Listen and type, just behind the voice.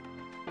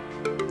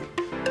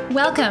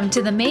Welcome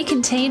to the May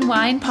Contain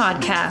Wine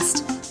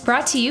podcast,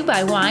 brought to you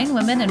by Wine,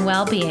 Women, and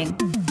Wellbeing.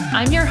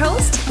 I'm your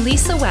host,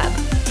 Lisa Webb,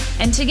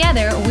 and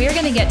together we're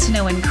going to get to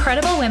know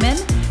incredible women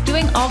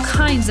doing all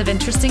kinds of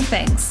interesting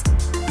things.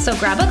 So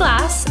grab a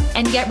glass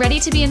and get ready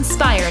to be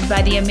inspired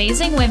by the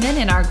amazing women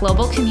in our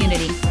global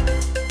community.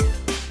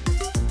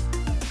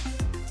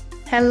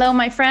 Hello,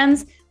 my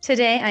friends.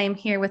 Today I am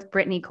here with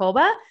Brittany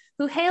Kolba,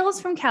 who hails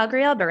from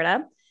Calgary,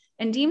 Alberta,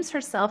 and deems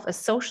herself a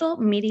social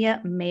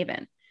media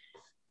maven.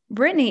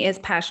 Brittany is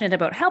passionate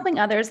about helping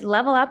others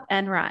level up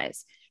and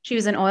rise. She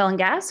was in oil and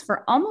gas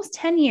for almost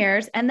 10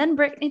 years, and then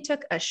Brittany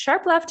took a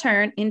sharp left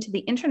turn into the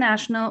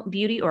International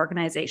Beauty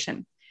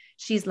Organization.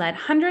 She's led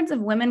hundreds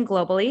of women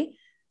globally,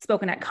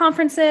 spoken at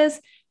conferences,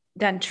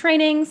 done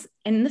trainings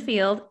in the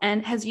field,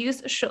 and has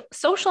used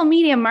social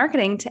media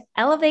marketing to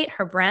elevate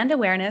her brand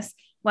awareness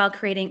while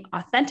creating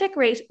authentic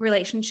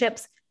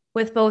relationships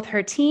with both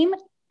her team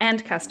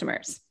and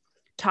customers.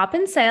 Top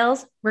in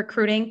sales,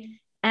 recruiting,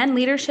 and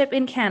leadership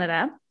in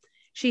Canada,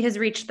 she has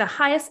reached the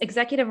highest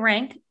executive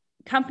rank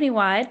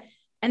company-wide,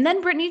 and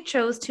then Brittany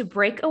chose to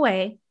break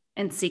away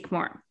and seek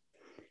more.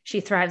 She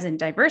thrives in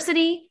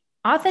diversity,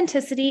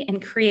 authenticity,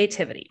 and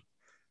creativity.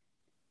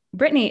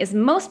 Brittany is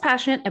most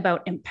passionate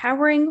about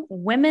empowering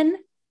women,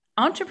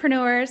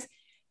 entrepreneurs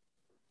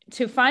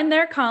to find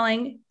their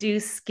calling, do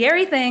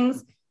scary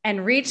things,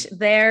 and reach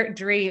their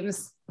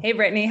dreams. Hey,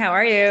 Brittany, how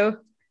are you?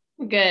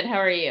 Good. How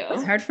are you?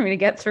 It's hard for me to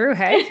get through,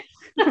 hey?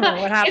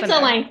 What happened? It's a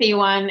lengthy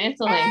one.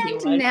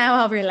 Now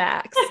I'll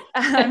relax.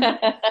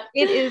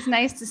 It is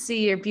nice to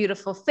see your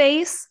beautiful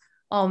face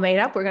all made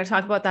up. We're going to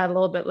talk about that a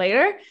little bit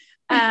later.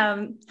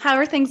 How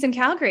are things in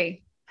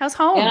Calgary? How's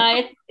home?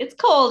 Yeah, it's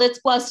cold. It's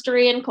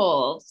blustery and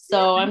cold.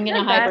 So I'm going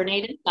to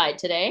hibernate inside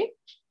today.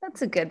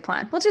 That's a good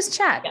plan. We'll just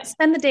chat. Yeah.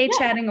 Spend the day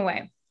chatting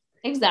away.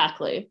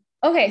 Exactly.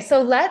 Okay,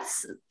 so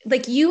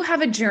you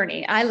have a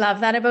journey. I love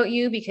that about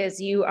you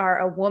because you are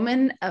a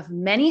woman of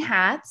many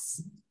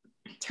hats,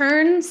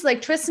 turns,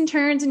 like twists and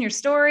turns in your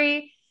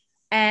story.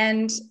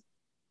 And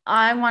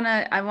I want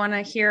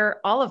to hear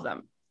all of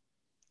them.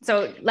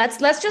 So let's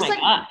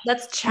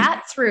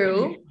chat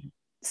through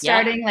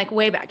starting like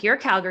way back. You're a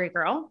Calgary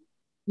girl.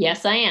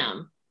 Yes, I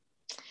am.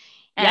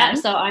 And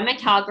so I'm a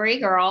Calgary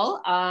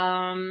girl.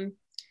 How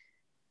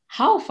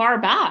far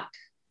back?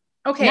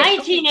 Okay.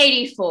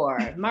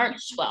 1984,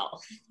 March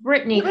 12th.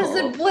 Brittany. It was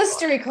a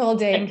blistery cold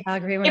day in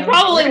Calgary. It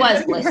probably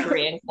was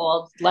blistery and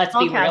cold. Let's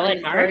be real,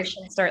 in March.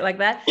 Start like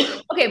that.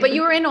 Okay, but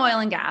you were in oil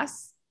and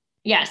gas.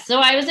 Yes. So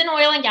I was in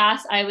oil and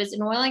gas. I was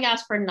in oil and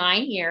gas for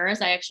 9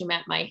 years. I actually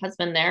met my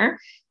husband there.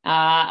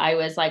 I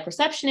was like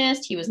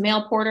receptionist. He was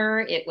mail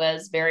porter. It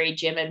was very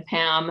Jim and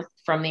Pam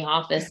from The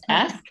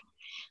Office-esque.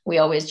 We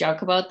always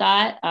joke about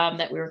that,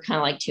 that we were kind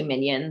of like two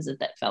minions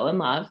that fell in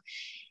love.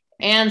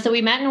 And so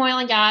we met in oil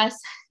and gas,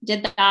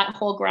 did that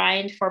whole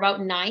grind for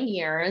about 9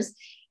 years.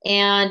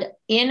 And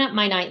in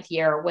my 9th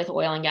year with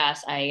oil and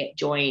gas, I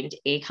joined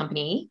a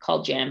company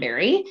called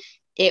Janberry.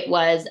 It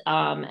was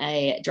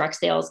a drug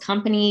sales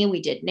company.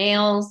 We did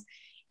nails,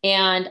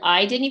 and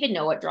I didn't even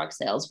know what drug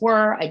sales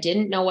were. I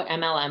didn't know what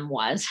MLM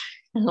was.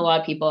 A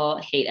lot of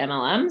people hate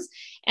MLMs.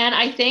 And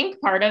I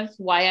think part of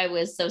why I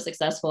was so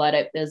successful at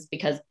it is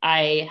because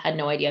I had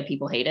no idea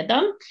people hated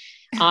them.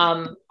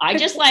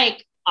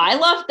 I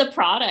loved the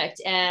product,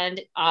 and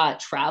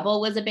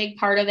travel was a big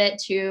part of it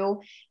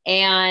too.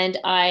 And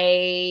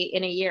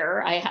in a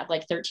year, I had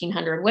like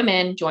 1,300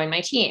 women join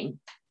my team.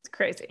 It's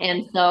crazy.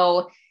 And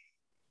so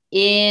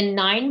in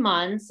 9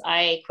 months,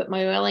 I quit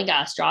my oil and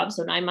gas job.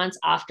 So 9 months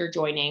after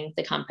joining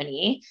the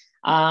company,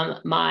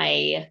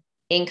 my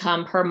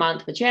income per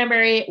month with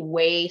Janberry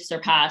way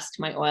surpassed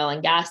my oil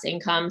and gas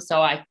income.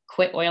 So I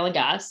quit oil and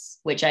gas,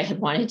 which I had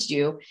wanted to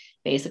do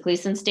basically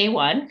since day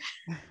one.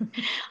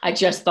 I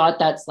just thought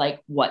that's like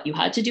what you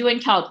had to do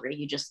in Calgary.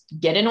 You just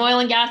get in oil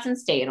and gas and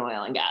stay in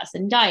oil and gas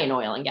and die in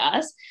oil and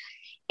gas.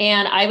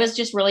 And I was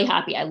just really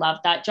happy. I loved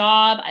that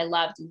job. I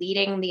loved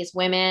leading these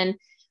women.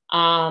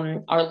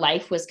 Our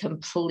life was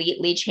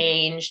completely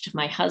changed.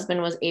 My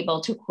husband was able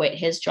to quit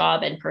his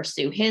job and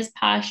pursue his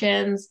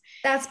passions.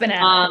 That's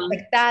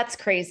bananas. That's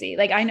crazy.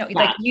 Like, I know,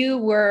 like you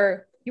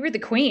were the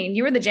queen.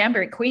 You were the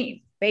Janberry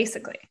queen,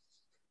 basically.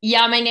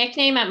 Yeah. My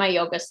nickname at my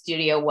yoga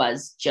studio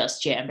was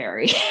just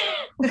Janberry.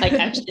 Like,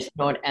 I'm just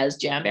known as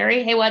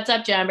Janberry. Hey, what's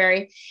up,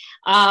 Janberry?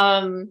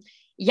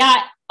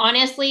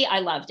 Honestly, I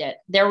loved it.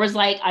 There was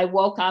I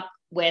woke up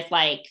with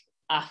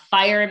a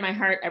fire in my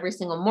heart every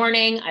single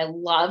morning. I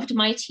loved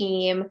my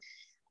team.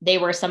 They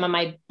were some of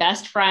my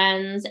best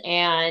friends.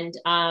 And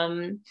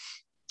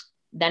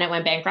then it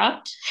went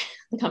bankrupt.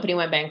 The company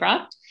went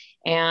bankrupt.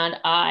 And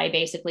I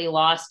basically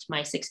lost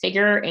my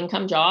 6-figure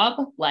income job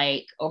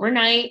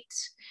overnight.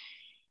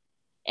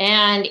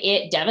 And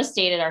it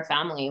devastated our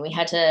family. We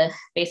had to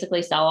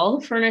basically sell all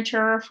the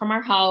furniture from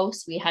our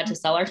house. We had to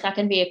sell our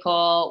second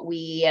vehicle.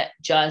 We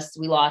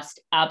lost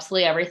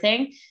absolutely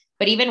everything.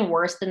 But even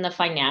worse than the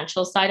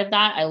financial side of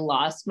that, I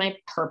lost my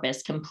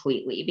purpose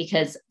completely,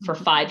 because for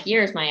 5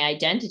 years, my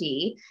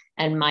identity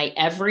and my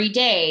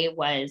everyday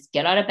was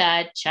get out of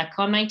bed, check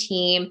on my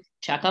team,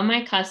 check on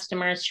my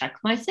customers, check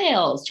my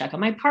sales, check on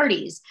my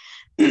parties.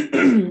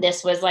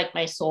 This was like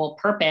my sole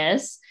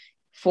purpose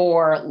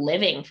for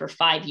living for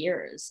 5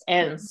 years.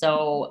 And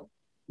so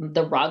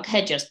the rug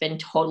had just been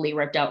totally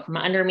ripped out from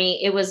under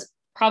me. It was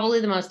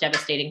probably the most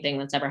devastating thing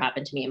that's ever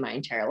happened to me in my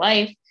entire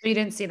life. You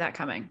didn't see that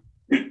coming.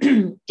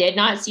 Did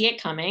not see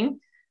it coming.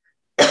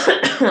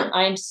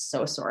 I'm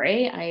so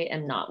sorry. I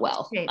am not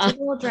well. Okay, take a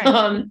little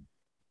drink.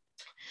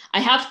 I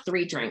have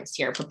 3 drinks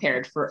here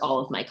prepared for all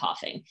of my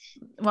coughing.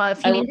 Well,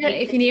 if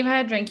you need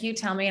a drink, you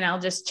tell me and I'll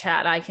just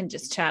chat. I can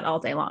just chat all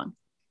day long.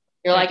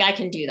 You're like, I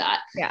can do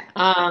that. Yeah.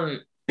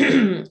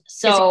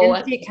 So you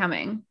didn't see it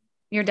coming.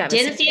 You're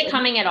devastated. Didn't see it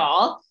coming at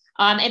all.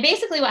 And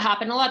basically what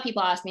happened, a lot of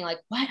people ask me like,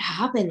 what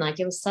happened? Like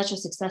it was such a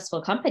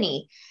successful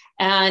company.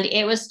 And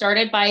it was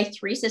started by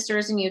 3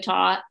 sisters in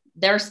Utah.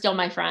 They're still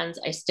my friends.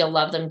 I still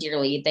love them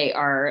dearly. They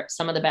are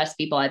some of the best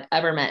people I've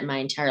ever met in my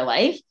entire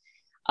life.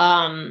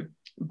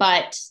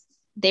 But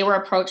they were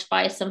approached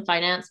by some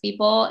finance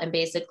people, and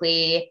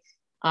basically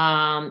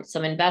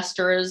some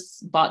investors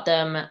bought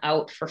them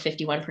out for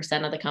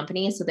 51% of the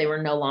company. So they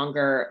were no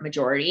longer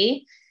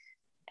majority.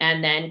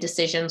 And then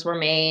decisions were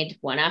made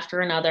one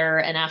after another.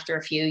 And after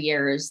a few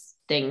years,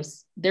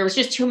 there was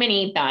just too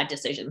many bad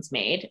decisions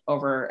made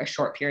over a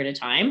short period of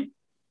time.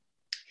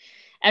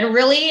 And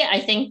really, I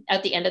think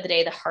at the end of the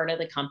day, the heart of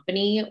the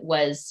company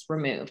was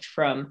removed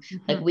from,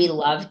 like, we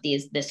loved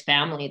this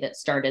family that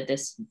started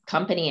this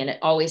company. And it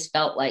always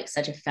felt like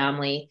such a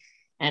family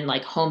and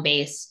like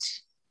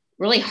home-based,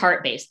 really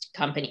heart-based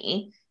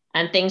company.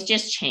 And things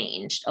just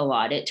changed a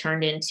lot. It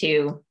turned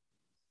into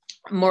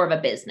more of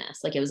a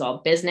business. Like it was all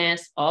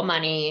business, all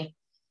money,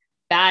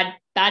 bad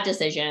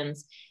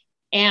decisions.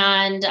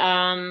 And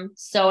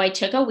so I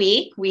took a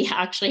week. We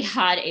actually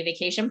had a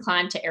vacation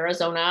planned to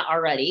Arizona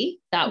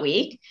already that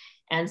week.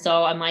 And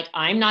so I'm like,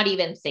 I'm not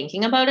even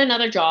thinking about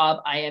another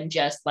job.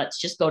 Let's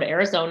just go to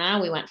Arizona.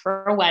 We went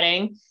for a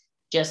wedding,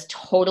 just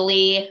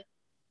totally.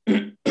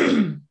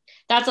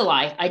 That's a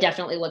lie. I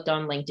definitely looked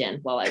on LinkedIn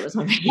while I was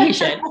on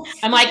vacation.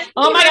 I'm like,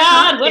 oh my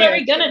God, what are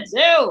we going to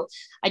do?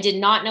 I did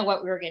not know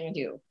what we were going to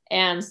do.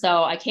 And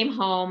so I came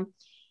home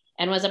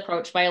and was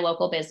approached by a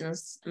local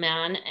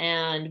businessman,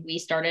 and we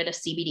started a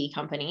CBD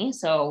company.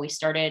 So we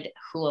started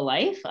Hula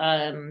Life.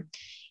 And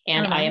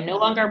I'm no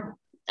longer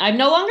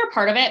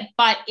part of it,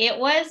 but it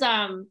was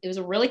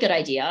a really good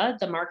idea.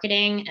 The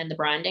marketing and the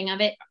branding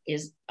of it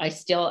I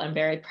still am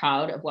very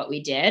proud of what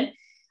we did.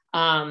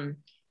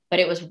 But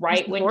it was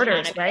right when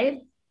borders, right?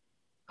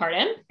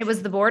 Pardon? It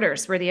was the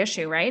borders were the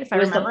issue, right? It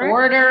was the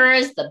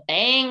borders, the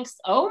banks.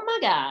 Oh my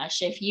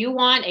gosh. If you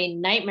want a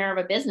nightmare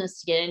of a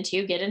business to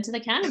get into the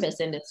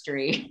cannabis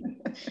industry.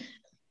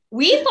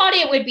 We thought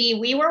it would be,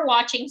 we were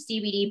watching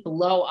CBD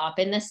blow up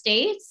in the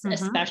States,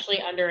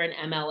 especially under an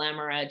MLM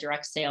or a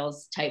direct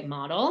sales type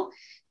model.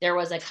 There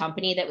was a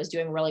company that was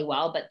doing really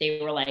well, but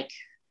they were like,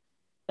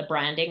 the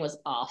branding was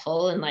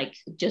awful. And like,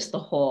 just the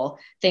whole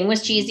thing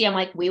was cheesy. I'm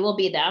like, we will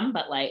be them,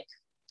 but like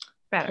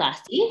better.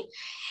 Classy.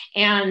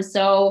 And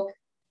so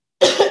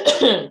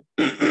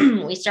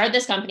we started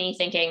this company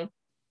thinking,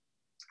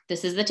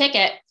 this is the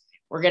ticket.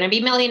 We're going to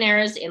be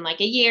millionaires in like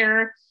a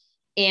year.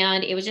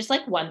 And it was just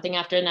like one thing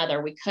after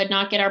another. We could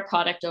not get our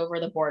product over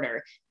the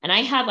border. And I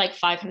had like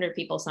 500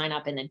 people sign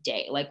up in a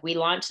day. Like we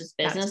launched this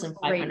business and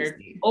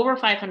over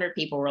 500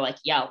 people were like,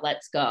 yeah,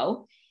 let's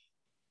go.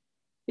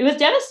 It was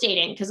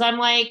devastating because I'm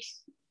like,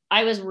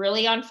 I was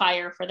really on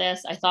fire for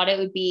this. I thought it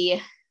would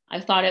be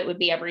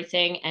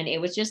everything. And it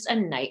was just a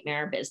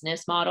nightmare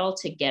business model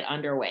to get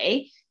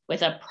underway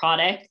with a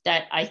product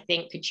that I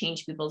think could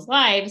change people's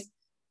lives.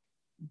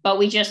 But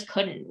we just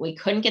couldn't. We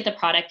couldn't get the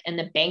product, and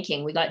the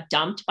banking. We got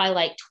dumped by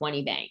like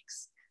 20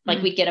 banks.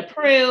 Like we'd get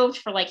approved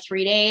for like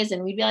 3 days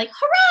and we'd be like,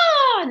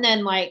 hurrah. And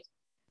then like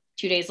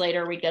 2 days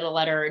later, we'd get a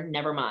letter,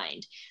 never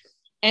mind.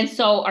 And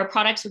so our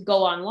products would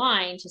go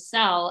online to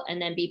sell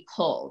and then be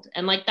pulled.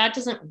 And like, that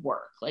doesn't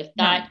work like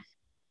that.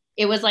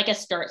 It was like a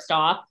start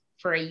stop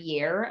for a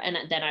year. And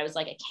then I was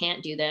like, I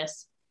can't do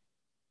this.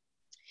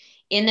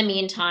 In the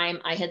meantime,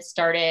 I had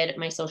started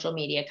my social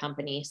media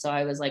company. So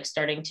I was like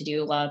starting to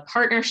do a lot of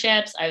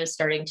partnerships. I was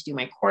starting to do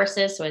my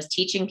courses. So I was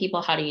teaching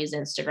people how to use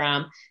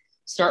Instagram,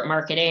 start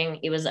marketing.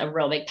 It was a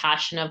real big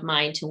passion of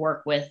mine to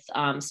work with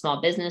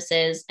small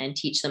businesses and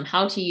teach them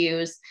how to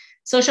use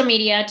social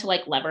media to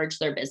like leverage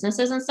their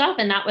businesses and stuff.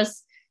 And that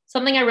was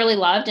something I really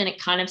loved. And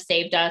it kind of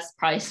saved us,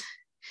 probably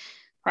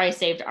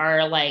saved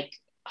our like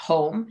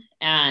home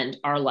and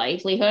our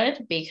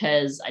livelihood,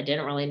 because I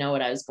didn't really know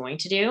what I was going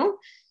to do.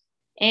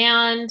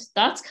 And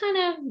that's kind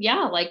of,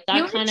 like that.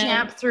 You kind of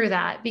jump through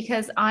that,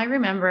 because I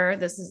remember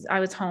I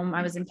was home.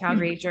 I was in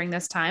Calgary during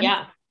this time.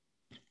 Yeah.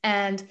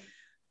 And,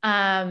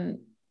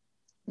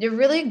 you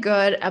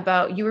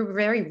were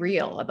very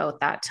real about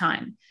that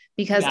time,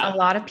 because a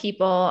lot of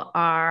people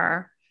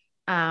are,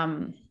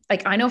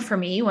 like, I know for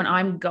me, when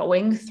I'm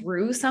going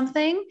through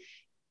something,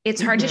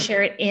 it's hard to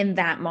share it in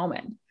that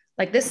moment.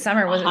 Like this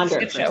summer was 100%. A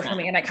shit show for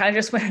me. And I kind of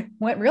just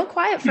went real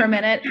quiet for a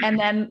minute and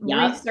then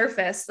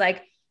resurfaced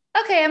like,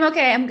 okay,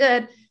 I'm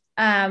good.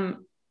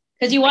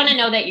 because you want to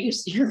know that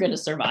you're going to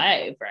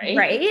survive, right?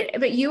 Right.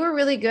 But you were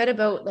really good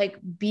about like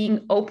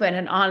being open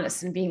and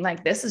honest and being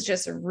like, this is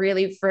just a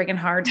really friggin'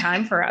 hard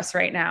time for us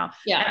right now.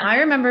 Yeah. And I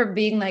remember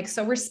being like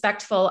so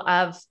respectful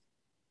of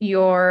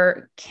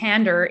your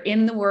candor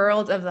in the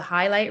world of the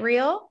highlight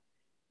reel.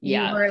 You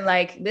were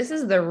like, this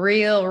is the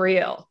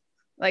real.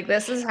 Like,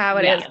 this is how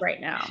it is right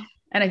now.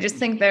 And I just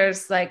think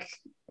there's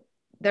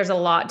a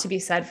lot to be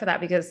said for that,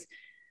 because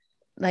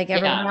like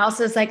everyone else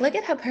is like, look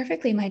at how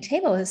perfectly my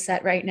table is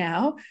set right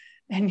now.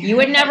 And you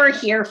would never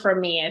hear from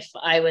me if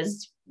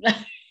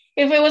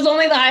it was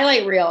only the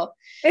highlight reel.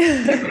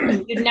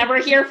 You'd never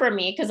hear from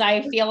me, because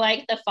I feel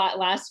like the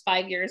last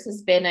 5 years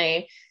has been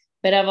a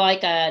bit of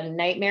like a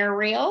nightmare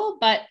reel.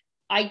 But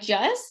I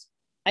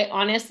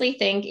honestly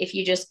think if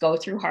you just go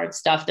through hard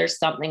stuff, there's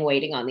something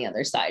waiting on the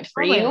other side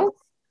for you.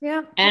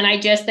 Yeah. And I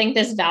just think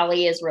this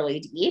valley is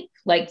really deep,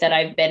 like that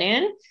I've been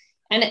in.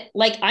 And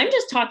like, I'm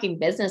just talking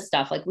business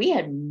stuff. Like, we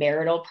had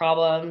marital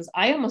problems.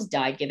 I almost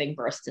died giving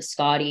birth to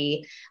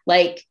Scotty.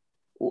 Like,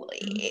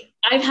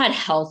 I've had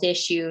health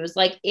issues.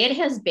 Like, it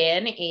has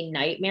been a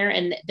nightmare,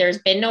 and there's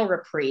been no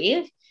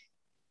reprieve.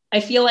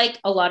 I feel like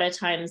a lot of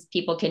times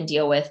people can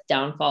deal with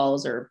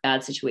downfalls or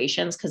bad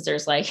situations because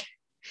there's like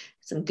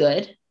some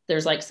good.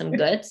 There's like some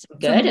good,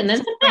 and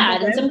then some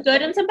bad, and some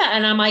good and some bad.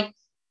 And I'm like,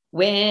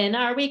 when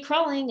are we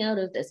crawling out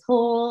of this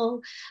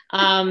hole?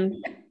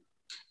 And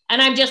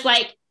I'm just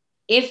like,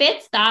 if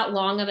it's that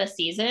long of a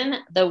season,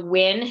 the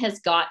win has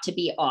got to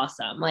be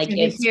awesome. Like,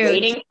 it's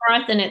waiting for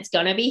us, and it's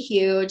going to be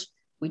huge.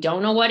 We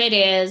don't know what it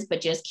is,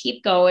 but just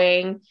keep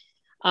going.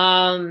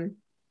 But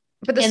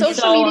the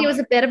social media was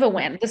a bit of a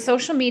win. The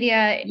social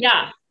media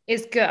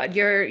is good.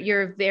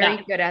 You're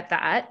very good at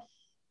that.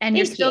 And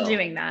you're still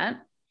doing that.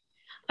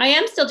 I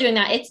am still doing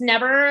that. It's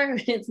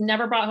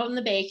never brought home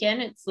the bacon.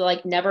 It's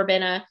like never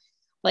been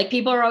like,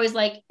 people are always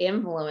like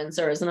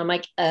influencers. And I'm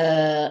like,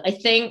 I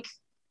think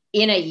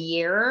in a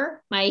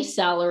year, my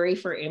salary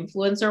for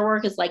influencer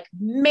work is like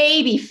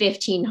maybe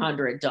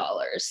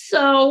 $1,500.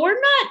 So we're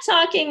not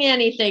talking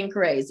anything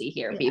crazy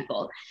here,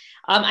 people.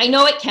 I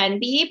know it can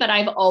be, but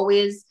I've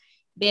always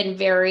been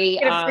very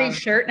get a free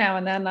shirt now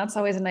and then. That's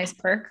always a nice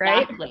perk,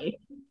 right? Exactly.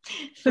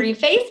 Free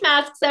face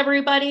masks,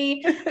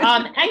 everybody. And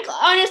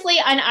honestly,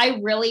 and I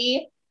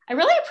really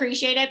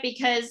appreciate it,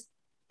 because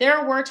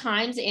there were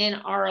times in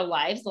our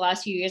lives the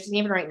last few years, and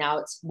even right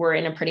now, we're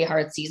in a pretty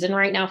hard season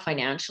right now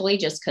financially,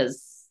 just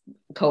because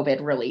COVID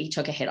really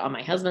took a hit on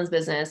my husband's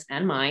business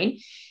and mine.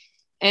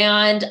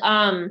 And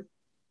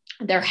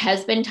there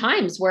has been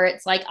times where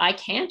it's like, I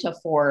can't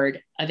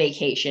afford a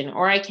vacation,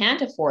 or I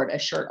can't afford a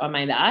shirt on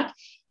my back.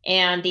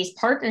 And these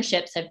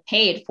partnerships have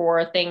paid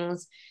for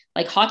things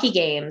like hockey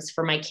games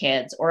for my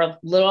kids, or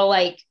little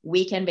like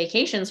weekend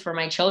vacations for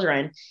my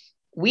children.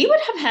 We would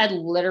have had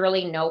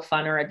literally no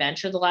fun or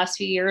adventure the last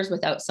few years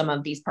without some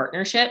of these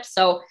partnerships.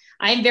 So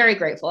I'm very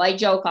grateful. I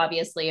joke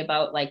obviously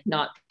about like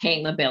not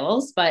paying the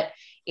bills, but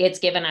it's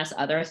given us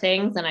other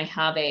things. And I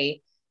have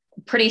a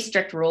pretty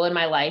strict rule in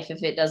my life.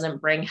 If it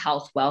doesn't bring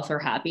health, wealth, or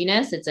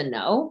happiness, it's a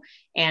no.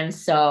 And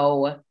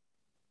so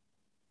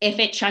if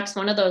it checks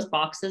one of those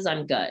boxes,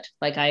 I'm good.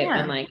 Like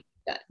I'm like,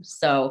 good.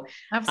 So,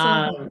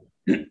 absolutely.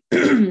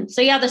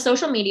 So yeah, the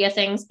social media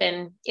thing's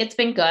it's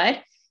been good.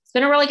 It's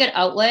been a really good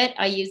outlet.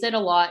 I use it a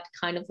lot,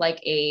 kind of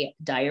like a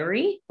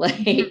diary.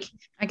 Like,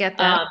 I get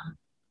that.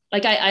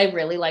 Like I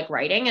really like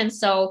writing. And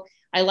so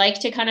I like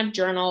to kind of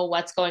journal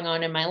what's going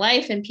on in my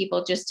life, and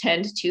people just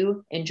tend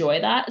to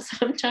enjoy that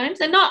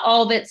sometimes. And not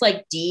all of it's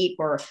like deep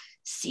or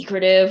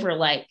secretive or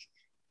like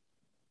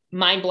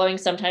mind blowing.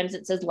 Sometimes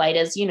it's as light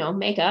as,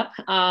 makeup.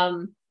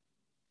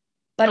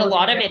 But a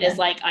lot of it is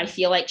like, I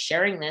feel like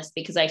sharing this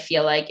because I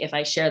feel like if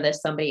I share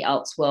this, somebody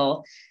else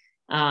will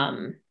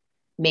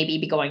maybe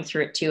be going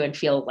through it too and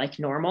feel like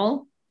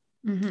normal.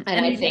 Mm-hmm.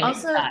 And I think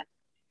also,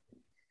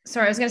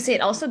 sorry, I was going to say,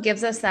 it also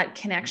gives us that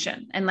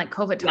connection, and like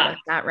COVID taught us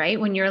that, right?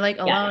 When you're like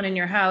alone in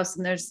your house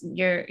and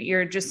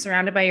you're just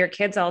surrounded by your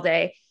kids all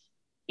day,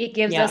 it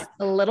gives us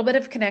a little bit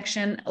of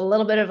connection, a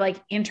little bit of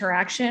like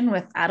interaction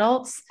with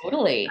adults.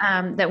 Totally.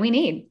 That we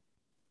need.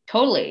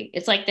 Totally.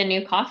 It's like the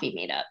new coffee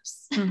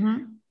meetups.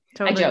 Mm-hmm.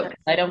 Totally. I joke.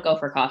 I don't go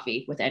for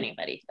coffee with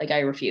anybody. Like,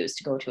 I refuse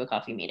to go to a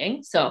coffee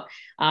meeting. So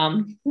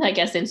I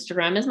guess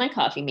Instagram is my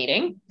coffee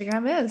meeting.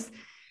 Instagram is.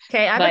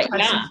 Okay. I have a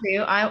question for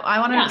you. I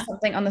want to know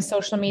something on the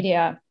social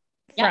media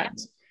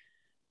front.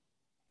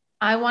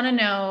 I want to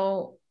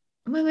know,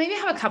 well, maybe I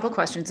have a couple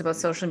questions about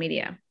social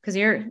media, because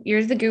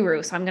you're the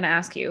guru. So I'm going to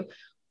ask you,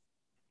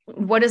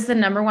 what is the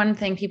number one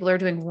thing people are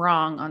doing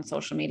wrong on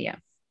social media?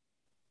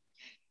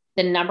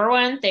 The number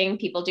one thing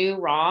people do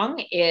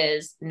wrong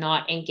is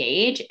not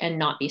engage and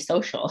not be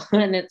social.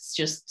 And it's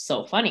just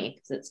so funny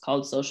because it's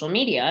called social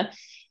media.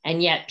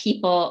 And yet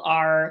people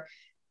are,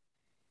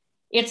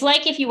 it's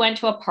like if you went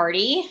to a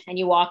party and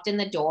you walked in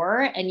the door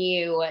and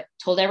you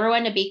told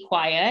everyone to be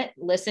quiet,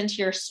 listen to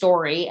your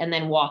story, and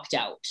then walked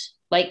out.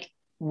 Like,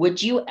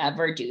 would you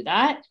ever do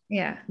that?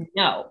 Yeah.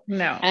 No.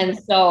 And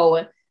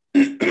so,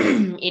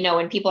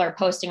 when people are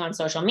posting on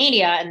social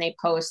media and they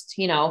post,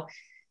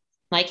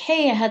 Like,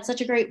 hey, I had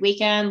such a great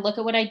weekend. Look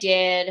at what I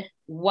did.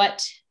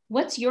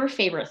 What's your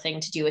favorite thing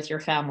to do with your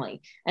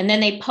family? And then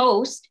they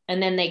post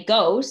and then they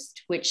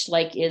ghost, which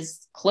like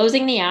is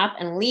closing the app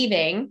and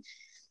leaving.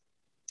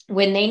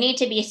 When they need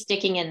to be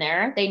sticking in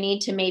there, they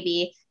need to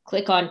maybe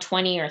click on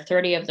 20 or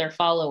 30 of their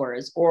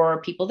followers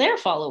or people they're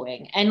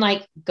following and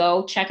like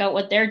go check out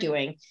what they're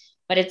doing.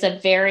 But it's a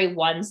very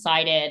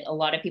one-sided, a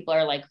lot of people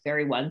are like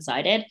very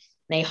one-sided.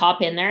 They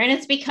hop in there and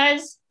it's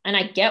because, and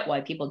I get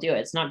why people do it.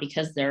 It's not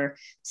because they're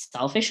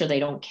selfish or they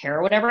don't care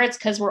or whatever. It's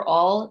because we're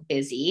all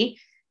busy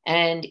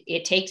and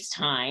it takes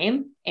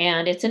time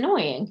and it's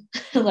annoying.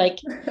 Like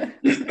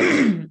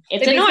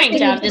it's annoying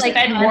to have to like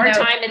spend more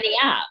time in the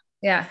app.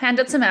 Yeah. Hand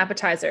out some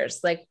appetizers,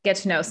 like get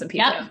to know some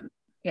people. Yep.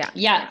 Yeah.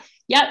 Yeah.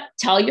 Yep.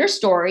 Tell your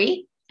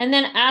story and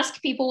then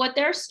ask people what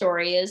their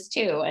story is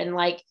too. And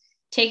like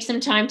take some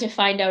time to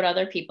find out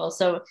other people.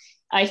 So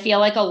I feel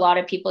like a lot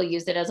of people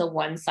use it as a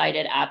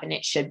one-sided app and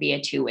it should be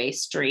a two-way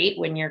street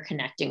when you're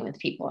connecting with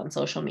people on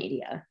social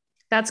media.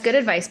 That's good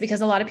advice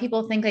because a lot of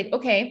people think like,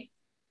 okay,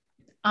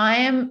 I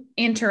am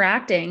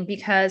interacting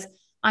because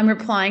I'm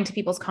replying to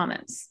people's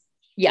comments.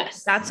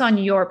 Yes. That's on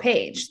your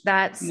page.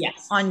 That's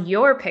on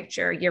your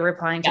picture. You're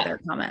replying to their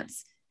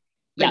comments,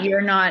 but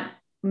you're not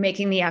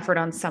making the effort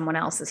on someone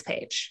else's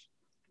page.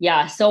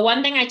 Yeah. So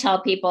one thing I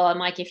tell people, I'm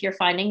like, if you're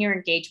finding your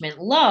engagement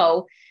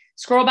low,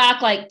 scroll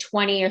back like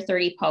 20 or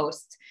 30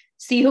 posts,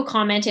 see who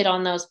commented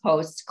on those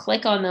posts,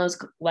 click on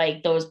those,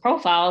 like those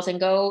profiles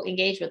and go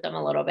engage with them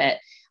a little bit.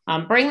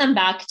 Bring them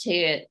back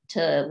to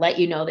let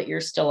you know that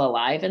you're still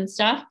alive and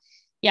stuff.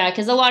 Yeah.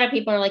 Cause a lot of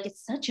people are like,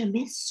 it's such a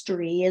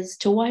mystery as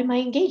to why my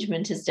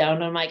engagement is down.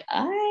 And I'm like,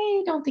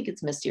 I don't think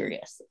it's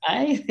mysterious.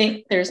 I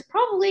think there's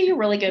probably a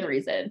really good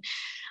reason.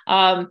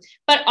 But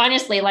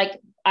honestly, like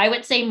I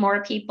would say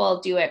more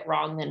people do it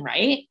wrong than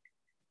right.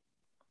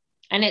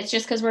 And it's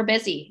just because we're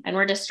busy and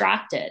we're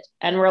distracted.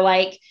 And we're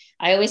like,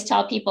 I always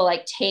tell people,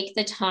 like, take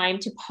the time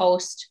to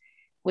post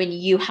when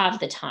you have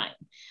the time.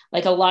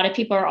 Like a lot of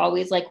people are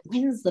always like,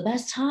 when's the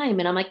best time?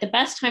 And I'm like, the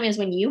best time is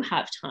when you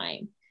have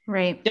time.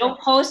 Right. Don't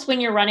post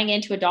when you're running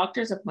into a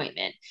doctor's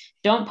appointment.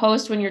 Don't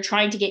post when you're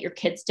trying to get your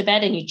kids to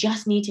bed and you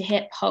just need to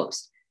hit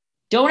post.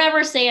 Don't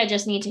ever say, I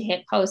just need to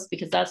hit post,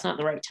 because that's not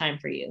the right time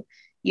for you.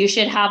 You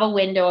should have a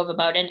window of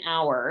about an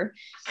hour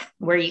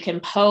where you can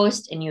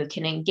post and you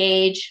can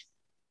engage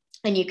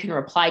and you can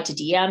reply to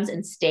DMs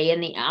and stay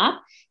in the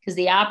app, because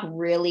the app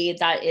really,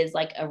 that is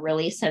like a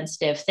really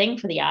sensitive thing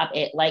for the app.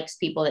 It likes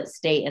people that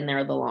stay in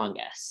there the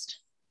longest.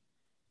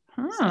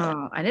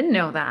 Oh, I didn't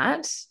know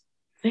that.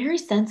 Very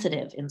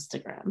sensitive,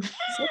 Instagram.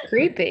 So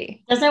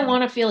creepy. Doesn't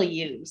want to feel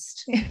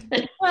used.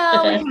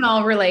 Well, we can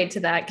all relate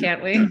to that,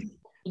 can't we?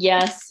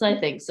 Yes, I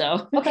think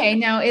so. Okay.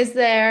 Now, is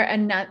there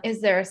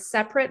a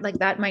separate, like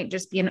that might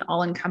just be an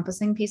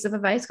all-encompassing piece of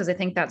advice? Because I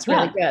think that's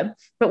really good.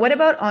 But what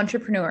about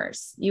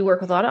entrepreneurs? You work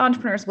with a lot of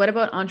entrepreneurs. What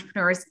about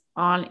entrepreneurs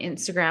on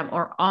Instagram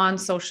or on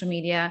social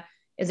media?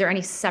 Is there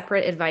any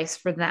separate advice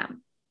for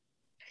them?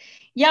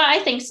 Yeah, I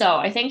think so.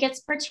 I think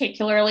it's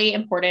particularly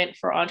important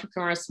for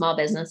entrepreneurs, small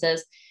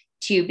businesses,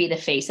 to be the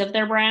face of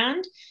their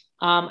brand.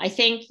 I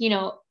think,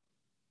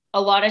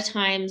 a lot of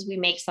times we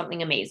make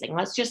something amazing.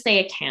 Let's just say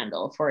a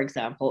candle, for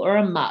example, or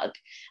a mug.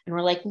 And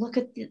we're like, look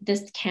at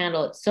this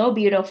candle. It's so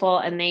beautiful.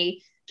 And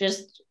they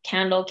just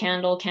candle.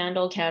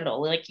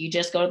 Like you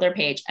just go to their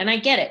page. And I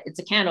get it. It's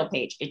a candle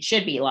page. It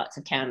should be lots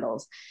of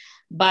candles.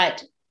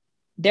 But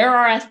there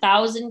are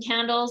 1,000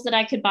 candles that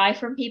I could buy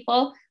from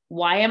people.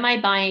 Why am I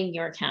buying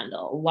your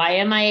candle? Why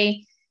am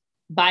I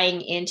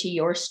buying into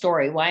your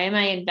story? Why am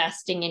I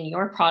investing in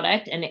your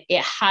product? And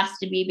it has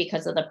to be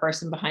because of the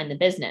person behind the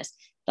business,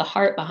 the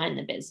heart behind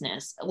the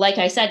business. Like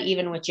I said,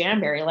 even with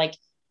Jamberry, like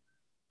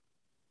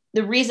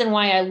the reason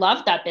why I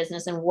loved that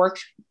business and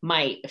worked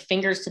my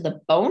fingers to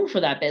the bone for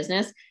that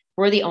business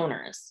were the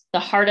owners. The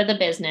heart of the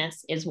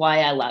business is why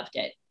I loved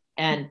it.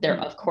 And there,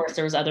 of course,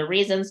 there was other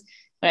reasons,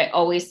 but I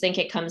always think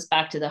it comes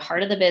back to the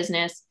heart of the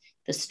business,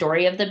 the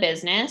story of the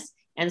business.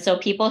 And so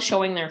people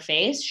showing their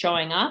face,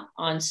 showing up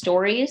on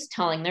stories,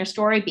 telling their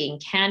story, being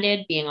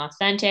candid, being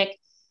authentic,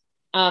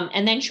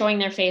 and then showing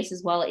their face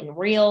as well in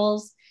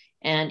reels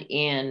and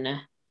in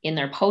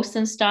their posts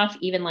and stuff,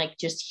 even like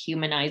just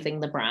humanizing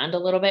the brand a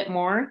little bit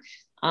more.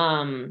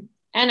 And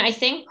I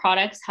think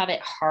products have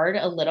it hard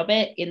a little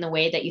bit in the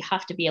way that you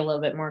have to be a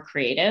little bit more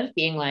creative,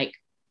 being like,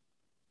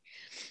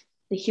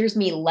 here's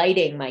me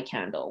lighting my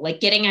candle, like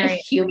getting a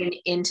human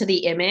into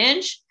the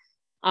image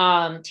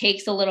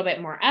takes a little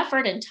bit more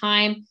effort and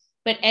time,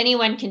 but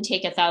anyone can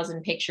take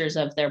 1,000 pictures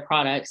of their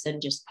products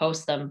and just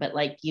post them. But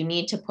like, you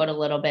need to put a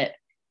little bit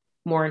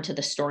more into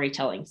the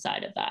storytelling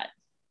side of that.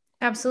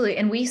 Absolutely.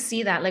 And we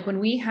see that like when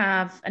we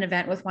have an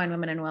event with Wine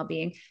Women and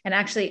Wellbeing, and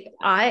actually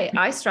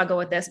I struggle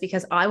with this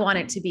because I want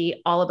it to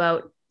be all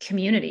about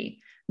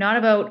community, not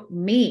about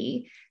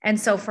me. And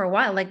so for a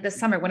while, like this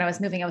summer when I was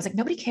moving, I was like,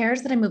 nobody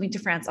cares that I'm moving to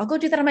France. I'll go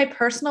do that on my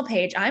personal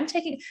page. I'm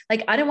taking,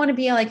 like, I didn't want to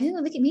be like,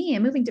 look at me,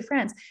 I'm moving to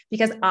France,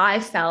 because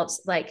I felt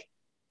like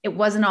it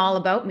wasn't all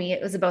about me.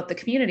 It was about the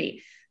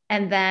community.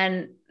 And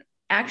then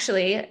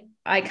actually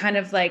I kind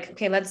of like,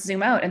 okay, let's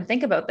zoom out and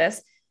think about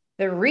this.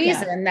 The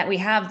reason that we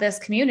have this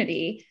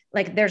community,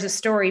 like there's a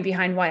story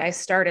behind why I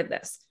started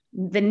this,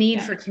 the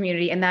need for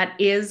community. And that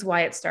is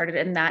why it started.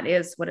 And that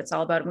is what it's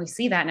all about. And we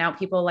see that now,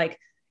 people like,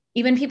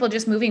 even people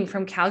just moving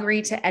from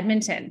Calgary to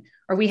Edmonton,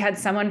 or we had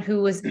someone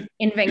who was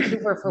in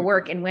Vancouver for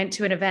work and went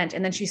to an event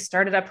and then she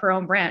started up her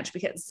own branch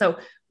because, so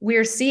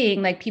we're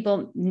seeing like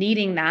people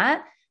needing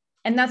that.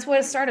 And that's what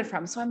it started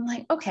from. So I'm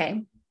like,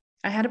 okay,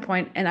 I had a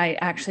point and I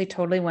actually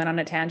totally went on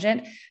a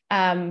tangent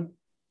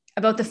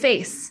about the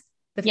face,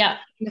 the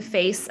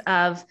face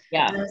of,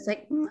 and I was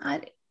like,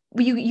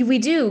 we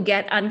do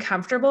get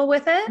uncomfortable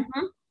with it.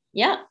 Mm-hmm.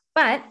 Yeah.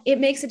 But it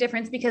makes a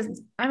difference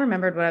because I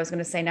remembered what I was going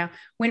to say now.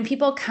 When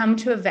people come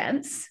to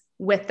events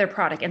with their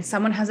product and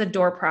someone has a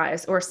door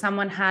prize or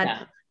someone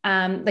had,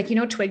 like, you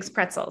know, Twigs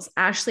Pretzels,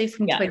 Ashley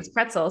from Twigs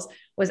Pretzels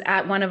was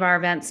at one of our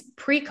events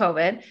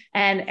pre-COVID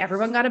and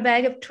everyone got a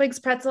bag of Twigs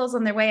Pretzels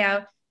on their way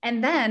out.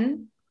 And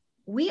then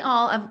we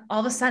all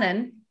of a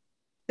sudden,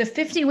 the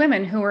 50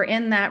 women who were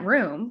in that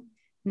room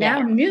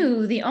now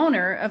knew the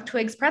owner of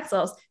Twigs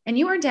Pretzels. And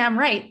you are damn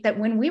right that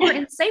when we were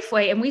in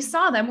Safeway and we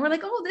saw them, we're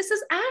like, oh, this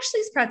is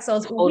Ashley's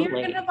Pretzels. Totally.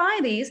 We're going to buy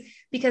these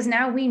because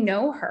now we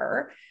know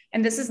her.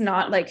 And this is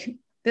not like,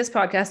 this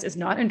podcast is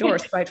not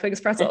endorsed by Twigs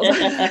Pretzels.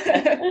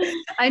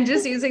 I'm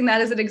just using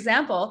that as an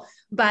example.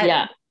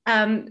 But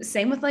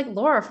same with like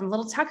Laura from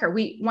Little Tucker.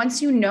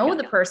 Once you know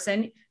the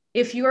person,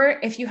 if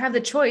you have the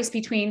choice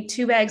between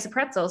 2 bags of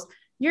pretzels,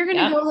 you're going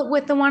to go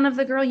with the one of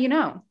the girl you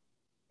know.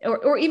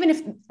 Or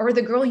even or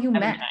the girl you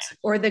met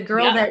or the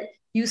girl that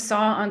you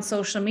saw on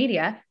social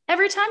media,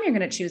 every time you're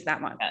going to choose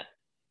that one.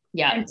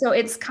 Yeah. And so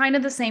it's kind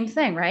of the same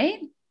thing, right?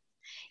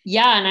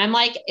 Yeah. And I'm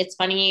like, it's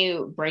funny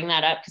you bring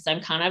that up because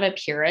I'm kind of a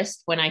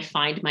purist. When I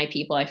find my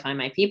people, I find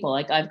my people.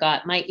 Like I've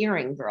got my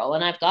earring girl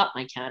and I've got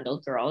my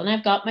candle girl and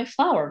I've got my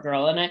flower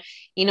girl. And I,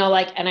 you know,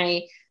 like, and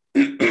I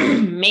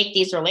make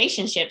these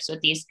relationships with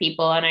these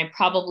people. And I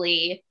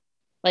probably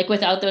like,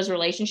 without those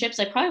relationships,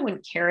 I probably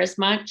wouldn't care as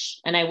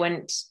much. And I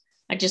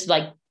just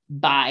like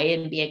buy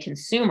and be a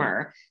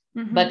consumer.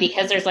 Mm-hmm. But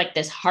because there's like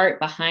this heart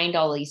behind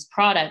all these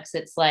products,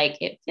 it's like,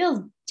 it feels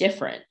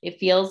different. It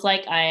feels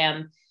like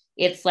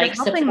it's like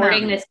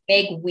supporting this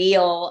big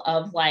wheel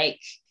of like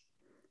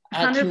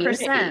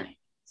 100%.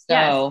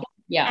 So,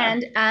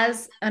 And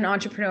as an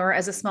entrepreneur,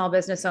 as a small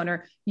business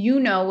owner, you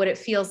know what it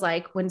feels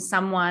like when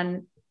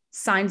someone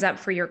signs up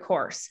for your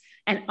course.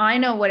 And I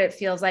know what it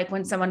feels like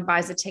when someone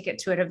buys a ticket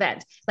to an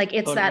event. Like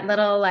it's that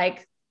little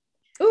like,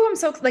 oh, I'm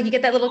so like you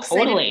get that little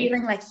excited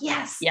feeling like,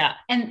 yes. Yeah.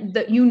 And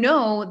you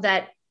know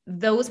that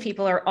those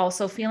people are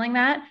also feeling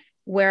that.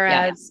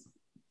 Whereas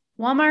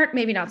Walmart,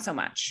 maybe not so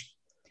much.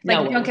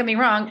 Like, don't get me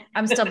wrong.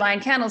 I'm still buying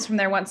candles from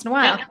there once in a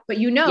while, but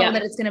you know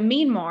that it's going to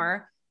mean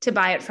more to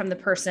buy it from the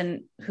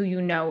person who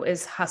you know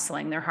is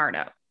hustling their heart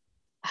out.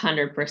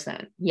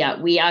 100%. Yeah.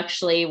 We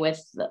actually,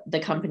 with the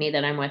company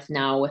that I'm with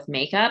now with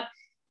makeup,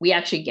 we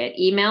actually get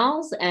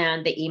emails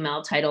and the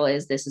email title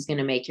is, this is going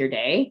to make your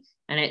day.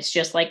 And it's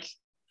just like,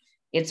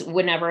 it's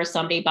whenever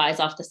somebody buys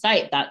off the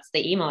site, that's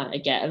the email I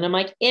get. And I'm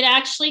like, it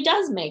actually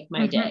does make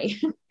my day.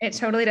 It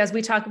totally does.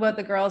 We talk about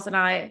the girls and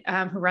I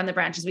who run the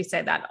branches. We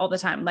say that all the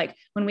time. Like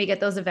when we get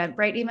those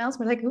Eventbrite emails,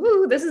 we're like,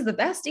 ooh, this is the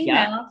best email.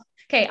 Yeah.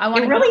 Okay. I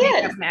want to go to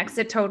makeup next.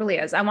 It totally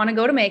is. I want to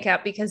go to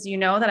makeup because you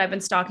know that I've been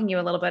stalking you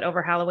a little bit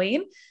over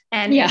Halloween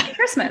and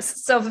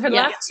Christmas. So for the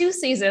last 2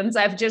 seasons,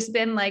 I've just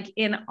been like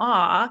in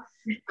awe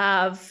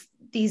of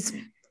these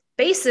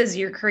faces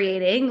you're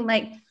creating.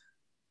 Like,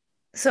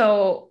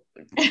 so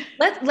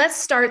let's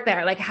start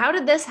there. Like, how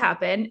did this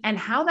happen? And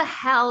how the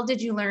hell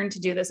did you learn to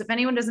do this? If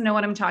anyone doesn't know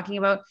what I'm talking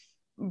about,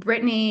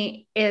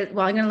 Brittany is,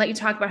 well, I'm going to let you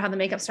talk about how the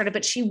makeup started,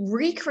 but she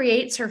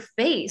recreates her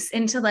face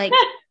into like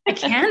a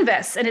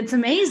canvas and it's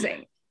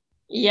amazing.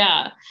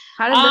 Yeah.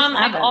 How does this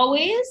happen?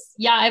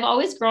 I've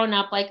always grown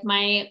up, like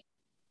my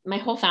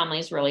whole family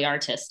is really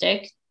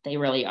artistic. They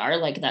really are.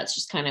 Like, that's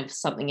just kind of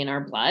something in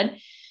our blood.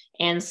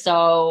 And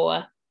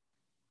so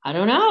I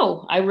don't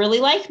know. I really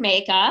like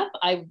makeup.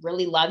 I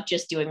really love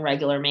just doing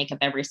regular makeup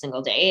every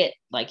single day. It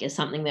like is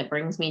something that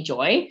brings me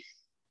joy.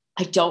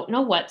 I don't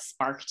know what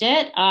sparked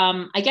it.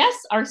 I guess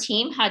our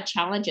team had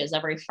challenges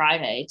every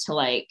Friday to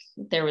like,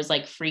 there was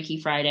like Freaky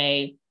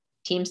Friday,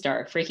 Team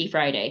Star, Freaky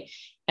Friday.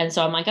 And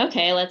so I'm like,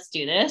 okay, let's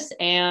do this.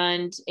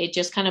 And it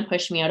just kind of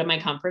pushed me out of my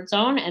comfort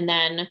zone. And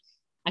then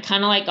I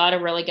kind of like got a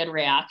really good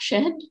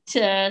reaction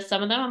to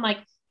some of them. I'm like,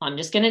 I'm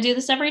just going to do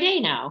this every day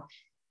now.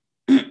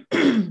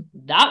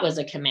 That was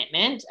a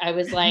commitment. I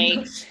was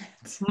like,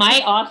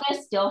 my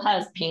office still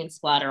has paint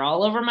splatter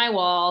all over my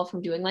wall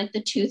from doing like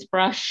the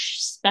toothbrush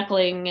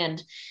speckling.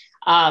 And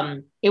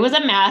it was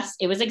a mess.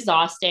 It was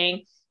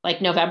exhausting.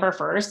 Like November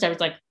 1st, I was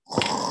like,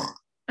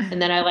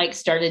 and then I like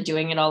started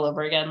doing it all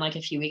over again, like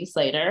a few weeks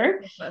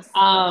later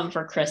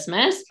for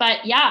Christmas.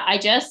 But yeah, I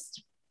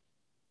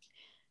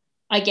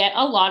get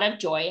a lot of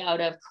joy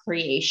out of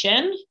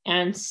creation.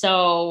 And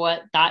so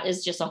that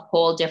is just a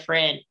whole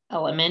different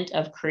element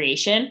of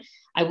creation.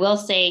 I will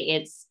say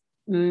it's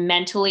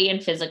mentally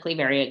and physically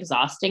very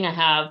exhausting. I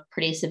have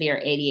pretty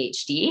severe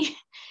ADHD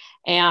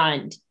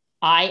and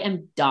I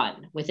am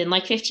done within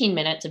like 15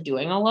 minutes of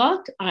doing a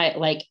look. I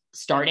like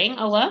starting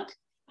a look.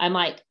 I'm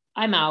like,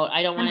 I'm out.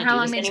 I don't And want to how do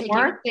long this they take you?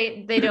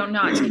 anymore. They don't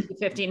not take you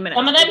 15 Some minutes.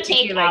 of They them take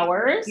take you like,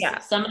 hours. yeah.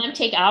 Some of them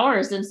take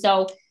hours. And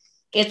so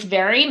it's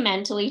very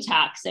mentally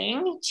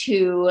taxing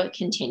to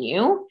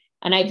continue.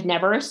 And I've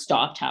never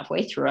stopped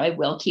halfway through. I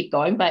will keep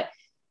going, but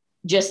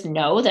just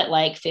know that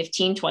like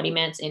 15, 20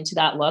 minutes into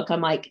that look,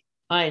 I'm like,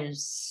 I'm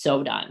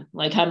so done.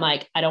 Like, I'm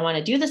like, I don't want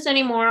to do this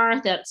anymore.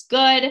 That's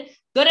good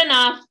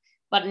enough.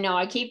 But no,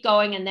 I keep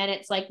going. And then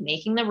it's like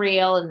making the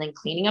reel and then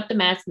cleaning up the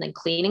mess and then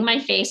cleaning my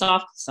face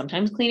off,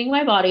 sometimes cleaning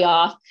my body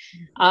off.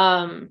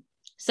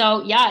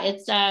 So yeah,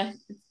 it's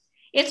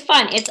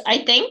fun. I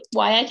think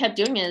why I kept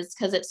doing it is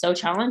because it's so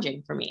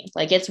challenging for me.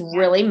 Like it's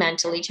really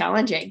mentally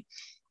challenging.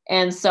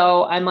 And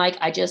so I'm like,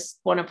 I just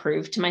want to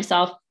prove to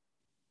myself.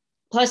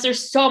 Plus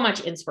there's so much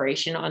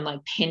inspiration on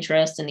like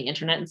Pinterest and the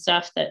internet and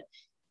stuff that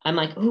I'm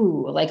like,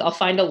 ooh, like I'll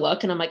find a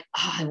look and I'm like,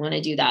 oh, I want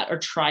to do that or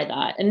try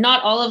that. And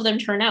not all of them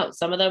turn out.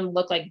 Some of them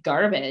look like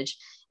garbage.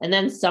 And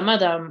then some of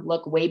them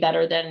look way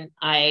better than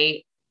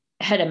I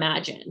had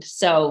imagined.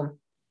 So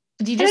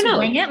do you just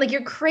wing it? Like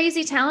you're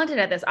crazy talented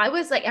at this. I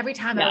was like, every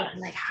time I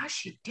was like, how's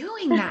she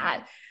doing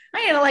that?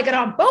 I need to like it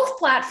on both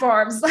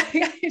platforms. Like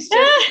it's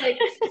just like,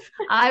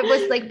 I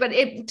was like, but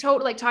it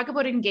totally like talk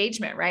about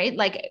engagement, right?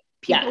 Like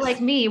people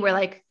like me were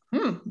like,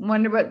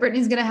 wonder what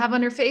Brittany's going to have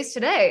on her face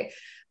today.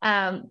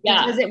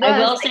 Because it was, I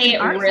will like, say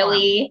it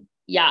really,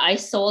 I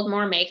sold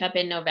more makeup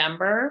in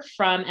November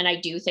and I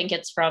do think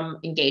it's from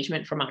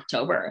engagement from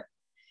October.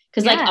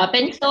 Cause like up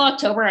until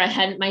October,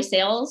 my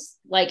sales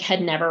like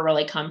had never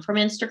really come from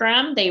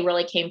Instagram. They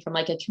really came from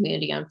like a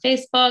community on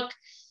Facebook.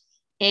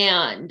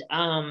 And,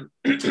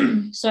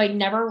 so I've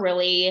never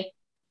really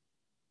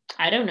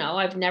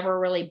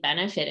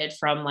benefited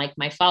from like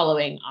my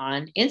following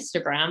on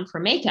Instagram for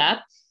makeup.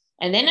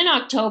 And then in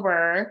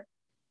October,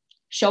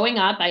 showing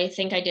up, I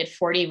think I did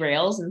 40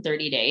 reels in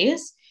 30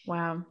 days.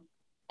 Wow.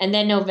 And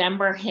then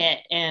November hit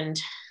and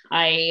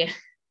I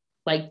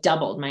like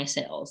doubled my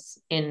sales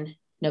in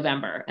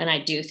November. And I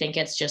do think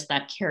it's just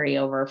that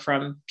carryover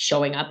from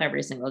showing up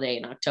every single day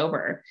in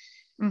October.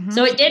 Mm-hmm.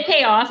 So it did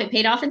pay off. It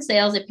paid off in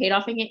sales. It paid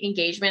off in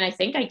engagement. I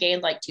think I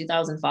gained like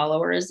 2,000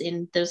 followers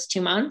in those 2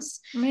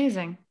 months.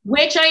 Amazing.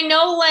 Which I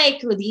know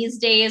like these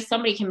days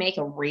somebody can make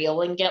a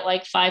reel and get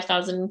like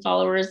 5,000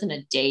 followers in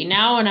a day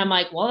now. And I'm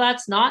like, well,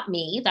 that's not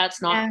me.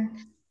 That's not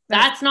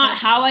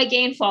how I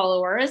gain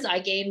followers. I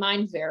gain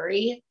mine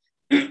very,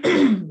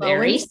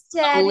 very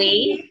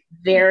slowly,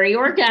 very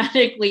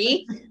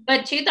organically.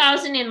 But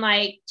 2,000 in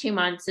like 2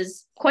 months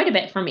is quite a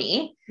bit for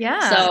me.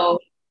 Yeah. So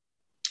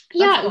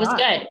yeah, it was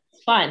good.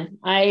 Fun.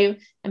 I'm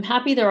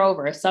happy they're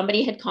over.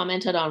 Somebody had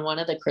commented on one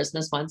of the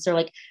Christmas ones. They're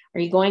like, are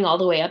you going all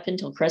the way up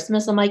until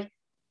Christmas? I'm like,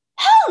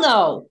 hell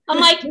no. I'm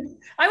like,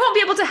 I won't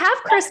be able to have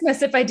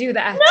Christmas if I do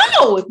that.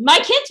 No, my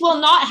kids will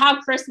not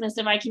have Christmas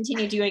if I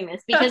continue doing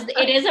this because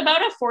it is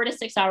about a 4 to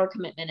 6 hour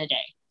commitment a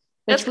day.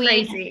 That's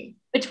crazy.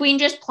 Between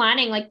just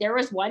planning, like there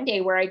was one day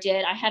where I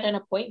had an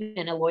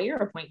appointment, a lawyer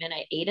appointment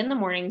at 8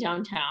 a.m.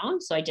 downtown.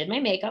 So I did my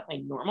makeup, my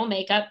normal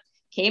makeup,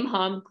 came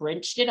home,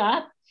 Grinched it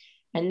up,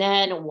 and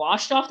then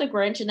washed off the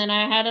Grinch. And then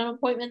I had an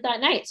appointment that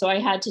night. So I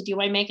had to do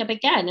my makeup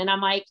again. And I'm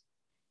like,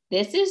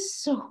 this is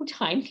so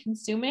time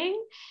consuming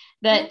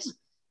and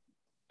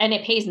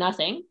it pays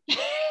nothing.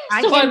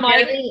 I can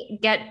barely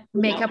get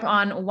makeup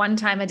on one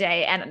time a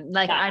day. And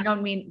like, I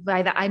don't mean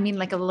by that, I mean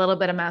like a little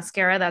bit of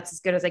mascara. That's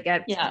as good as I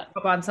get.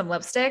 Put on some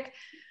lipstick.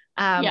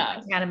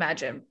 I can't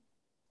imagine.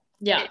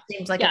 Yeah. It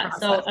seems like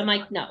so I'm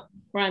like, no,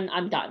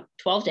 I'm done.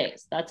 12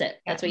 days. That's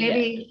it. That's what you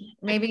get.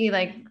 Maybe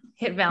like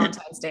hit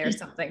Valentine's Day or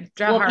something.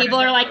 People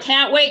are like,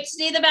 can't wait to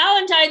see the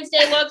Valentine's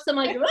Day looks. I'm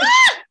like,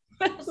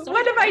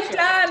 what have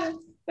I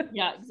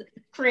done?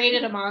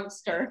 Created a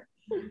monster.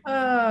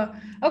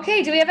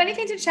 Okay. Do we have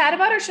anything to chat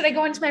about or should I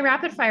go into my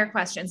rapid fire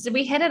questions? Did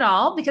we hit it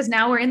all? Because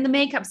now we're in the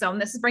makeup zone.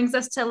 This brings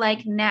us to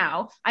like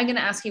now. I'm going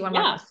to ask you one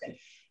more question.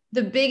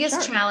 The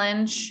biggest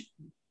challenge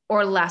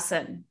or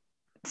lesson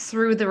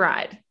through the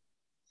ride?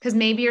 Because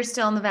maybe you're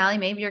still in the valley.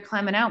 Maybe you're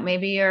climbing out.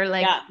 Maybe you're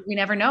like, we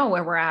never know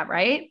where we're at,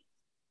 right?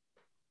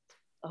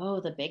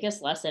 Oh, the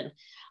biggest lesson.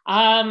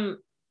 Follow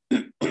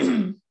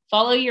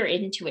your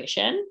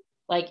intuition.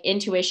 Like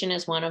intuition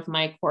is one of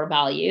my core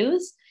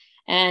values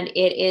and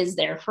it is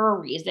there for a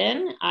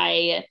reason.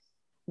 I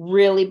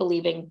really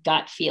believe in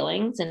gut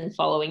feelings and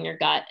following your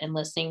gut and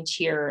listening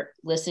to your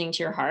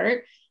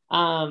heart.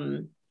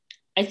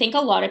 I think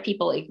a lot of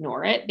people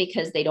ignore it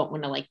because they don't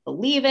want to like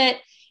believe it.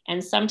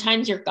 And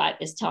sometimes your gut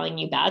is telling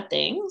you bad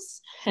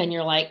things and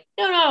you're like,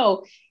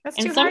 no. That's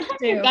and too sometimes hard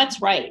to do. Your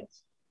gut's right.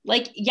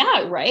 Like,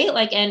 yeah, right.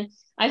 Like, and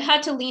I've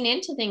had to lean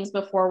into things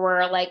before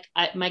where like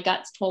my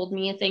gut's told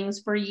me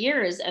things for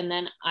years. And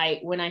then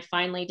when I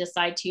finally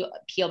decide to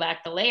peel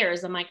back the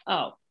layers, I'm like,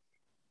 oh,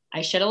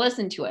 I should have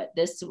listened to it.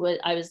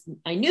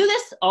 I knew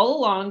this all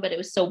along, but it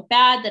was so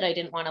bad that I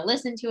didn't want to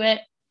listen to it.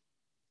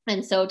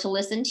 And so to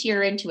listen to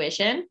your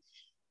intuition,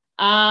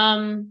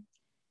 I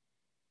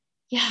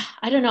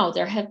don't know.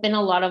 There have been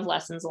a lot of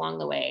lessons along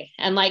the way.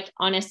 And like,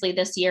 honestly,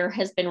 this year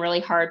has been really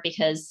hard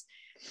because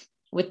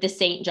with the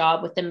Saint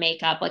job, with the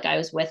makeup, like I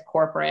was with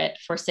corporate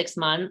for 6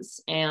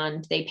 months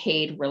and they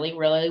paid really,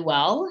 really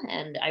well.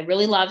 And I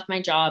really loved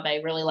my job.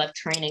 I really loved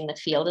training the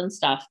field and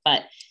stuff,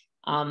 but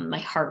my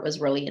heart was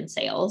really in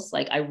sales.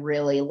 Like I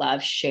really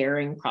love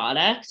sharing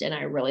product and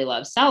I really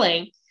love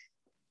selling.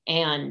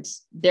 And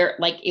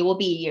it will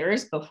be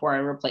years before I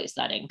replace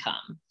that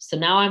income. So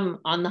now I'm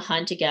on the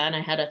hunt again.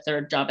 I had a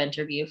third job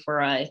interview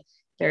for a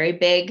very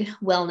big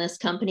wellness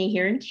company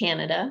here in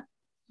Canada.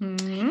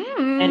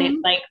 Mm-hmm. And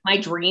it's like my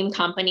dream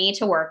company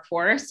to work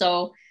for.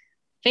 So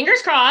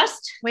fingers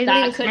crossed. Wait,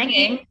 that could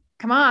be,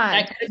 come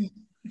on.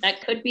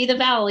 That could be the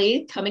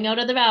valley, coming out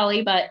of the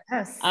valley, but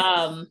yes.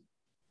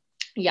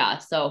 Yeah,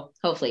 so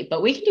hopefully,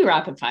 but we can do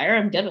rapid fire.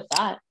 I'm good with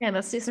that. Yeah,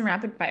 let's do some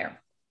rapid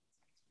fire.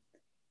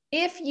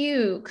 If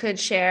you could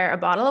share a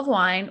bottle of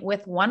wine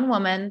with one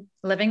woman,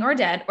 living or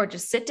dead, or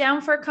just sit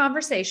down for a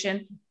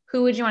conversation,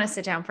 who would you want to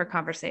sit down for a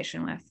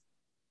conversation with?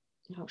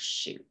 Oh,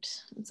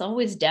 shoot. It's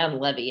always Dan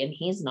Levy and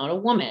he's not a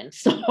woman.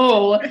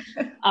 So,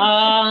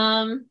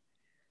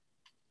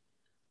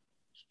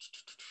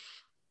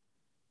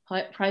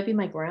 probably be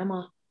my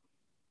grandma.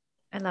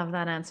 I love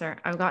that answer.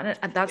 I've gotten it.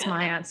 That's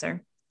my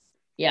answer.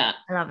 Yeah.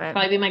 I love it.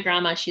 Probably be my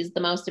grandma. She's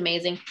the most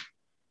amazing.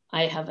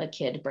 I have a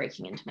kid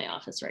breaking into my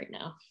office right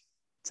now.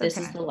 This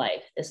is the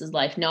life. This is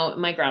life. No,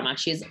 my grandma,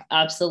 she's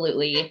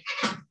absolutely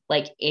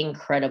like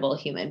incredible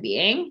human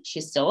being.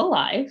 She's still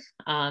alive.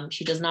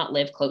 She does not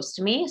live close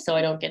to me, so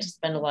I don't get to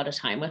spend a lot of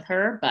time with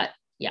her, but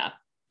yeah.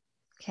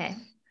 Okay.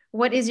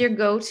 What is your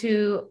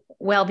go-to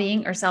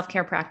well-being or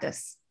self-care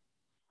practice?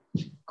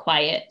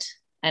 Quiet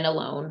and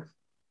alone.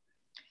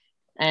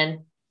 And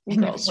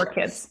girls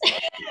trips.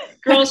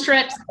 Girls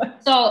trips.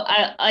 So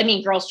I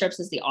mean, girls trips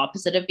is the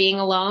opposite of being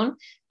alone.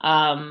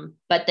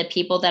 But the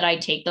people that I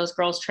take those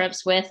girls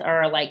trips with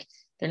are like,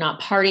 they're not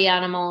party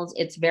animals.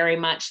 It's very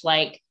much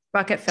like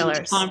bucket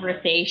fillers,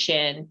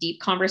 deep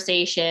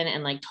conversation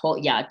and like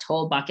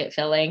total bucket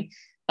filling,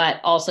 but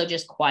also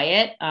just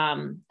quiet.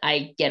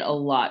 I get a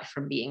lot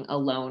from being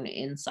alone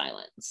in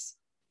silence.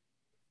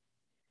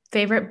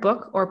 Favorite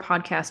book or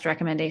podcast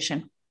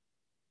recommendation?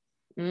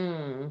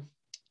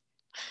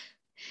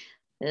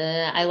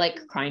 I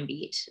like Crime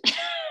Beat.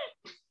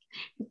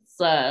 It's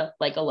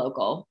like a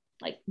local,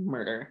 like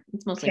murder.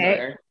 It's mostly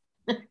murder.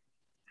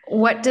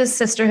 What does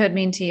sisterhood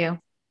mean to you?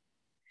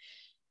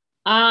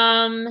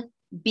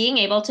 Being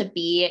able to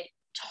be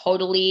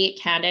totally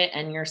candid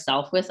and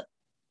yourself with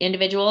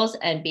individuals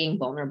and being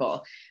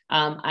vulnerable.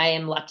 I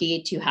am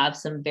lucky to have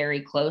some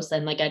very close,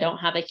 and like, I don't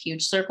have a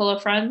huge circle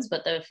of friends,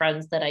 but the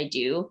friends that I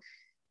do,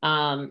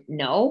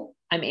 know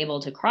I'm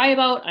able to cry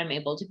about, I'm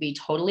able to be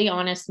totally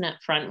honest and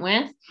upfront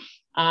with,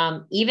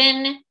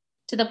 even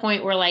to the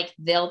point where like,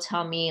 they'll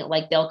tell me,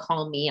 like, they'll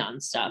call me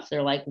on stuff.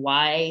 They're like,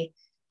 why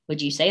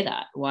would you say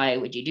that? Why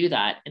would you do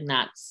that? And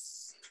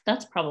that's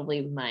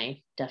probably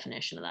my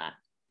definition of that.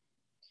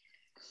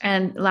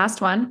 And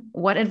last one,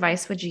 what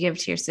advice would you give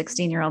to your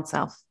 16-year-old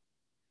self?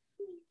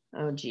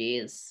 Oh,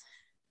 geez.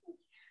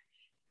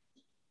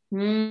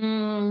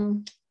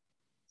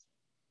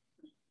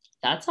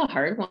 That's a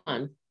hard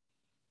one.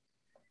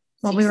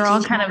 Well, we were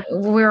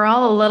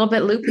all a little bit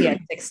loopy at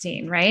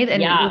 16, right?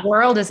 And the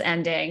world is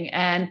ending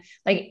and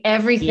like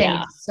everything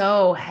is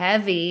so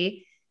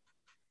heavy.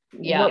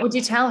 Yeah. What would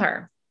you tell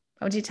her?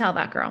 What would you tell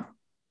that girl?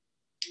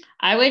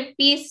 I would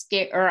be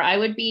scared, or I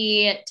would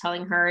be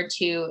telling her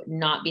to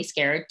not be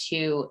scared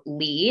to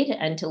lead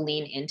and to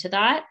lean into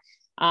that.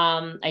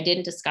 I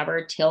didn't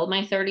discover till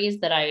my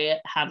 30s that I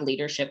have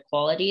leadership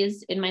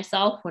qualities in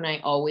myself, when I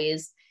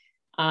always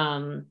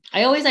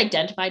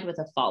identified with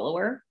a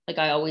follower. Like,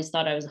 I always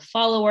thought I was a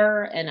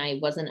follower and I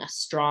wasn't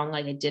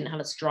I didn't have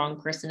a strong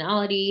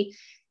personality.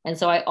 And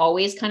so I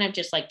always kind of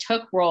just like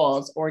took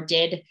roles, or I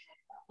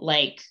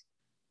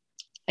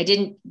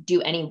didn't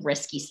do any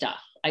risky stuff.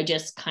 I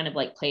just kind of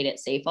like played it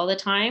safe all the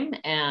time,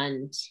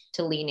 and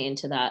to lean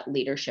into that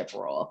leadership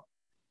role.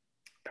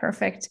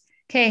 Perfect.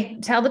 Okay.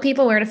 Tell the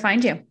people where to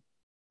find you.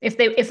 If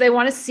they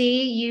want to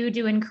see you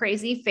doing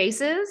crazy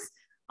faces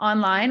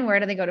online, where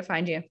do they go to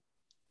find you?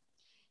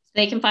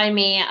 They can find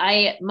me.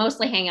 I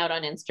mostly hang out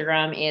on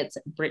Instagram. It's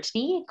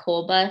Brittany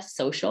Kolba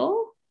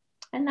Social.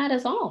 And that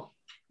is all.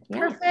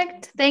 Yeah.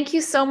 Perfect. Thank you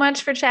so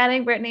much for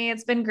chatting, Brittany.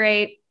 It's been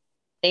great.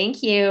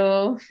 Thank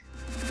you.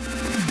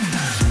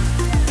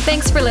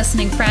 Thanks for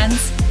listening,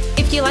 friends.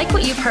 If you like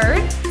what you've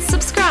heard,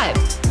 subscribe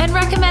and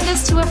recommend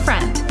us to a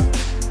friend.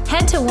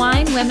 Head to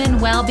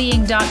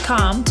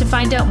winewomenwellbeing.com to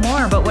find out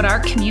more about what our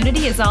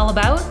community is all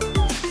about,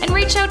 and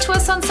reach out to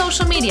us on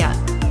social media.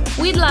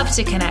 We'd love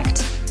to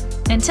connect.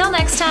 Until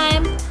next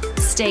time,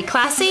 stay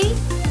classy,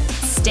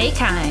 stay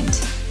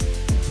kind.